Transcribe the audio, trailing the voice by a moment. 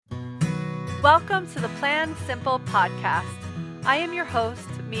Welcome to the Plan Simple podcast. I am your host,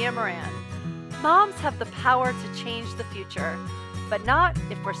 Mia Moran. Moms have the power to change the future, but not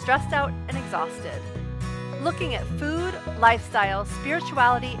if we're stressed out and exhausted. Looking at food, lifestyle,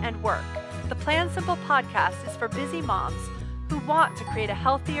 spirituality, and work, the Plan Simple podcast is for busy moms who want to create a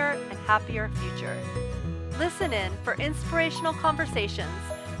healthier and happier future. Listen in for inspirational conversations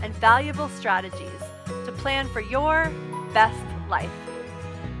and valuable strategies to plan for your best life.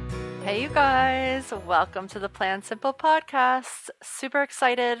 Hey, you guys, welcome to the Plan Simple podcast. Super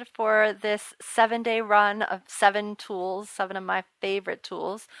excited for this 7-day run of 7 tools, 7 of my favorite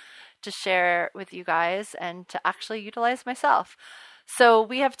tools to share with you guys and to actually utilize myself. So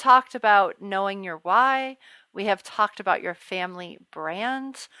we have talked about knowing your why. We have talked about your family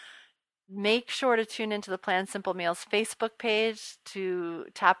brand. Make sure to tune into the Plan Simple Meals Facebook page to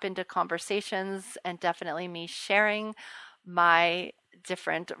tap into conversations and definitely me sharing my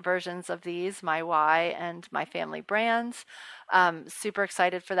different versions of these, my why and my family brands. Super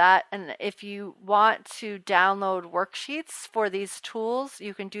excited for that. And if you want to download worksheets for these tools,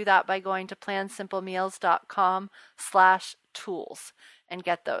 you can do that by going to plansimplemeals.com/tools and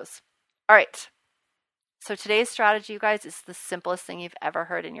get those. All right. So today's strategy, you guys, is the simplest thing you've ever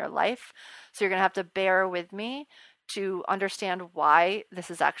heard in your life. So you're going to have to bear with me to understand why this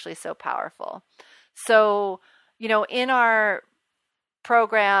is actually so powerful. So, in our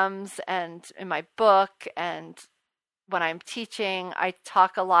programs and in my book and when I'm teaching, I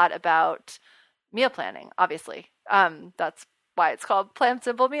talk a lot about meal planning, obviously. That's why it's called Plan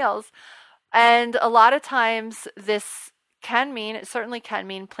Simple Meals. And a lot of times it certainly can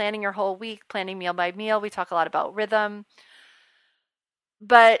mean planning your whole week, planning meal by meal. We talk a lot about rhythm.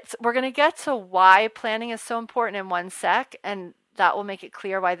 But we're going to get to why planning is so important in one sec, and that will make it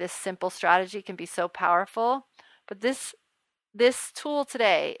clear why this simple strategy can be so powerful. But this tool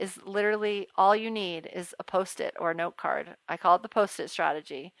today is literally all you need is a Post-it or a note card. I call it the Post-it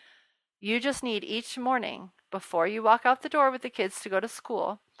strategy. You just need each morning before you walk out the door with the kids to go to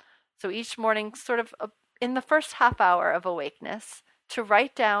school. So each morning, sort of in the first half hour of awakeness, to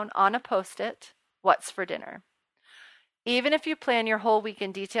write down on a Post-it what's for dinner. Even if you plan your whole week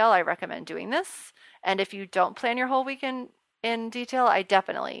in detail, I recommend doing this. And if you don't plan your whole week in detail, I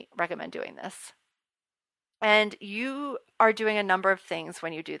definitely recommend doing this. And you are doing a number of things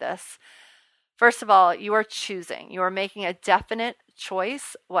when you do this. First of all, you are choosing. You are making a definite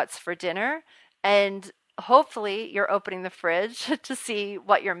choice what's for dinner. And hopefully you're opening the fridge to see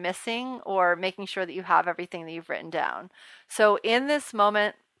what you're missing or making sure that you have everything that you've written down. So in this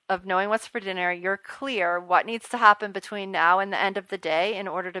moment of knowing what's for dinner, you're clear what needs to happen between now and the end of the day in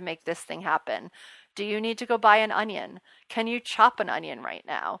order to make this thing happen. Do you need to go buy an onion? Can you chop an onion right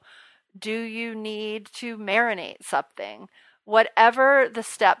now? Do you need to marinate something? Whatever the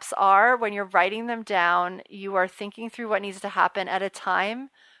steps are, when you're writing them down, you are thinking through what needs to happen at a time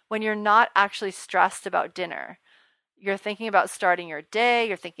when you're not actually stressed about dinner. You're thinking about starting your day.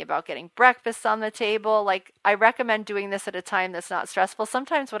 You're thinking about getting breakfast on the table. I recommend doing this at a time that's not stressful.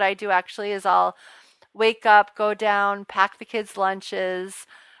 Sometimes what I do actually is I'll wake up, go down, pack the kids' lunches,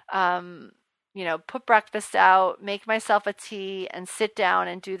 put breakfast out, make myself a tea, and sit down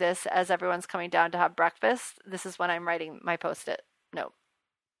and do this as everyone's coming down to have breakfast. This is when I'm writing my Post-it note.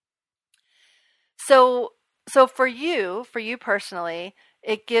 So for you personally,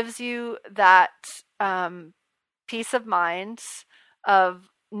 it gives you that peace of mind of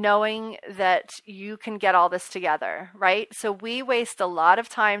knowing that you can get all this together, right? So we waste a lot of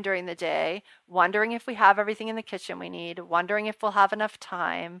time during the day wondering if we have everything in the kitchen we need, wondering if we'll have enough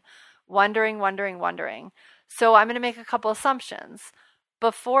time, wondering. So I'm going to make a couple assumptions.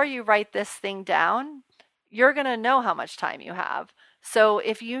 Before you write this thing down, you're going to know how much time you have. So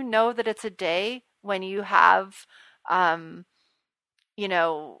if you know that it's a day when you have,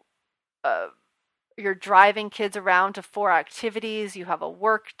 you're driving kids around to 4 activities, you have a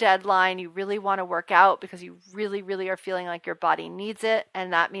work deadline, you really want to work out because you really, really are feeling like your body needs it.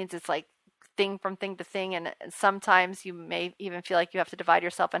 And that means it's like thing from thing to thing, and sometimes you may even feel like you have to divide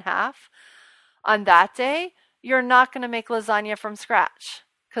yourself in half. On that day, you're not going to make lasagna from scratch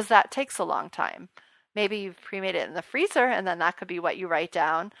because that takes a long time. Maybe you've pre-made it in the freezer, and then that could be what you write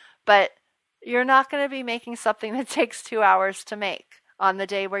down, but you're not going to be making something that takes 2 hours to make on the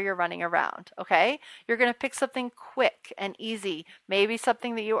day where you're running around, okay? You're going to pick something quick and easy, maybe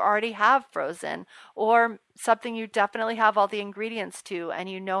something that you already have frozen, or something you definitely have all the ingredients to and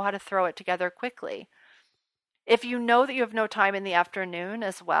you know how to throw it together quickly. If you know that you have no time in the afternoon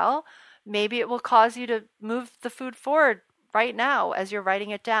as well, maybe it will cause you to move the food forward right now as you're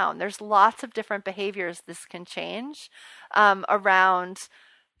writing it down. There's lots of different behaviors this can change around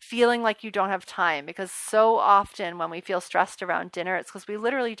feeling like you don't have time, because so often when we feel stressed around dinner, it's because we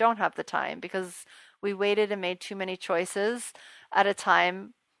literally don't have the time because we waited and made too many choices at a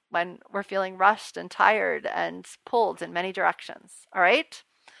time when we're feeling rushed and tired and pulled in many directions. All right?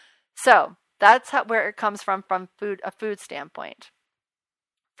 So that's where it comes from a food standpoint.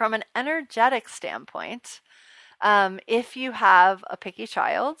 From an energetic standpoint, if you have a picky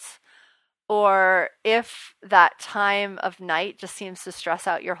child, or if that time of night just seems to stress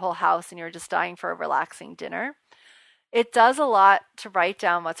out your whole house and you're just dying for a relaxing dinner, it does a lot to write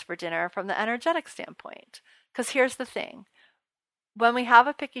down what's for dinner from the energetic standpoint. Because here's the thing. When we have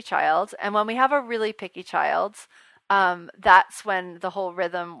a picky child, and when we have a really picky child, that's when the whole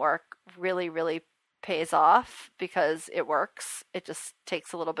rhythm work really, really pays off, because it works. It just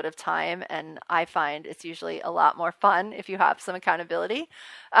takes a little bit of time, and I find it's usually a lot more fun if you have some accountability.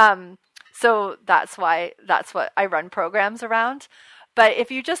 So that's what I run programs around. But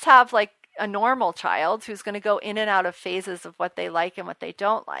if you just have like a normal child who's going to go in and out of phases of what they like and what they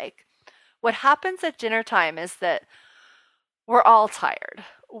don't like, what happens at dinner time is that we're all tired.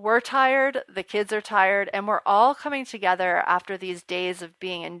 We're tired, the kids are tired, and we're all coming together after these days of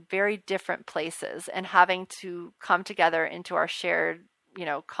being in very different places and having to come together into our shared,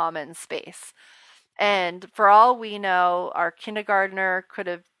 common space. And for all we know, our kindergartner could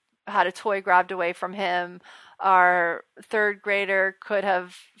have had a toy grabbed away from him. Our third grader could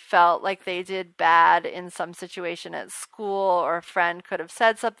have felt like they did bad in some situation at school, or a friend could have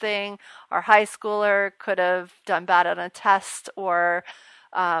said something. Our high schooler could have done bad on a test, or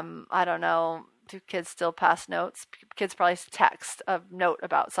I don't know, do kids still pass notes? Kids probably text a note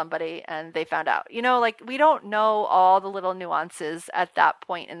about somebody and they found out. Like, we don't know all the little nuances at that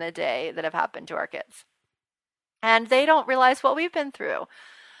point in the day that have happened to our kids. And they don't realize what we've been through.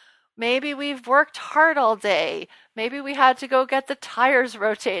 Maybe we've worked hard all day. Maybe we had to go get the tires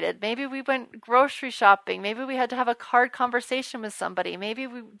rotated. Maybe we went grocery shopping. Maybe we had to have a hard conversation with somebody. Maybe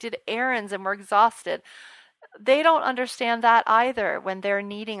we did errands and we're exhausted. They don't understand that either when they're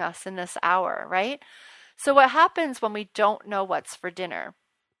needing us in this hour, right? So what happens when we don't know what's for dinner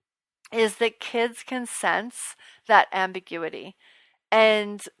is that kids can sense that ambiguity.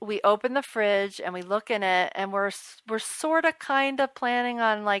 And we open the fridge and we look in it, and we're sort of kind of planning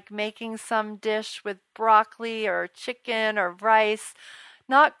on like making some dish with broccoli or chicken or rice.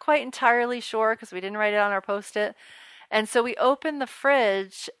 Not quite entirely sure because we didn't write it on our Post-it. And so we open the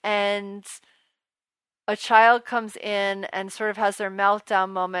fridge, and a child comes in and sort of has their meltdown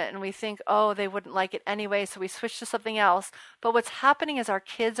moment, and we think, oh, they wouldn't like it anyway, so we switch to something else. But what's happening is our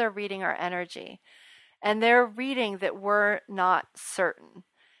kids are reading our energy. And they're reading that we're not certain.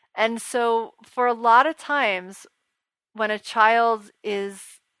 And so for a lot of times when a child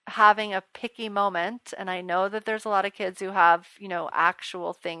is having a picky moment, and I know that there's a lot of kids who have,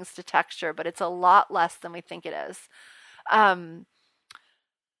 actual things to texture, but it's a lot less than we think it is.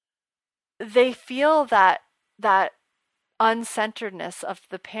 They feel that uncenteredness of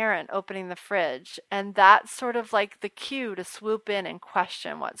the parent opening the fridge, and that's sort of like the cue to swoop in and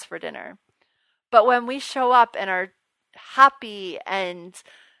question what's for dinner. But when we show up and are happy and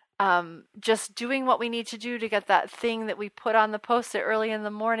just doing what we need to do to get that thing that we put on the Post-it early in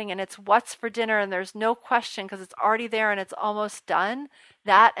the morning, and it's what's for dinner, and there's no question because it's already there and it's almost done,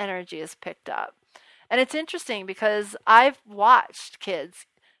 that energy is picked up. And it's interesting because I've watched kids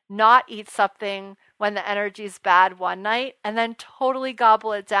not eat something when the energy is bad one night and then totally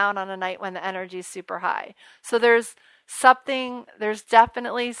gobble it down on a night when the energy is super high. So there's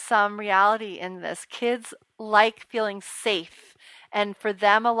definitely some reality in this. Kids like feeling safe. And for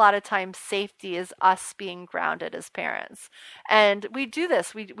them, a lot of times, safety is us being grounded as parents. And we do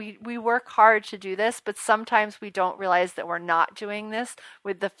this. We work hard to do this, but sometimes we don't realize that we're not doing this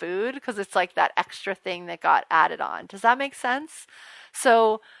with the food because it's like that extra thing that got added on. Does that make sense?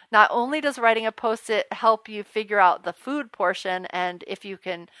 So not only does writing a Post-it help you figure out the food portion, and if you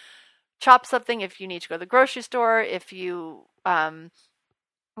can chop something, if you need to go to the grocery store, if you are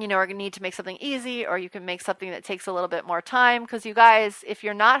going to need to make something easy, or you can make something that takes a little bit more time. Because you guys, if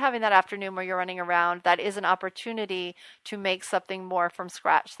you're not having that afternoon where you're running around, that is an opportunity to make something more from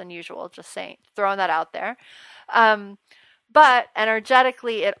scratch than usual. Just saying, throwing that out there. But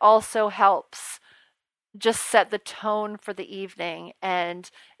energetically, it also helps just set the tone for the evening, and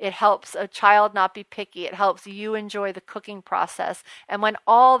it helps a child not be picky. It helps you enjoy the cooking process. And when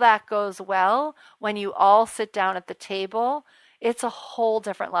all that goes well, when you all sit down at the table, it's a whole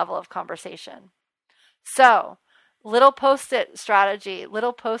different level of conversation. So, little Post-it strategy,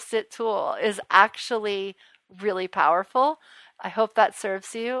 little Post-it tool is actually really powerful. I hope that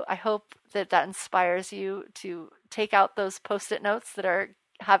serves you. I hope that inspires you to take out those Post-it notes that are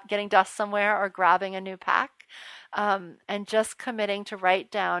getting dust somewhere or grabbing a new pack, and just committing to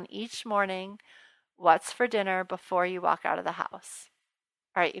write down each morning what's for dinner before you walk out of the house.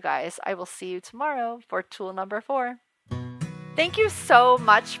 All right, you guys, I will see you tomorrow for tool number 4. Thank you so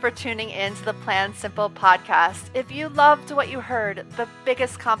much for tuning in to the Plan Simple podcast. If you loved what you heard, the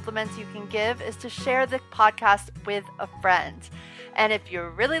biggest compliment you can give is to share the podcast with a friend. And if you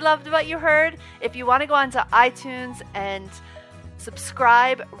really loved what you heard, if you want to go onto iTunes and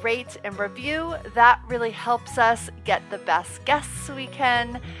subscribe, rate, and review, that really helps us get the best guests we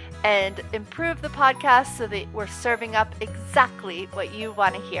can and improve the podcast so that we're serving up exactly what you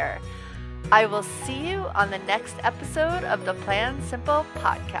want to hear. I will see you on the next episode of the Plan Simple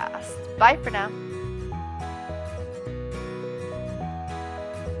podcast. Bye for now.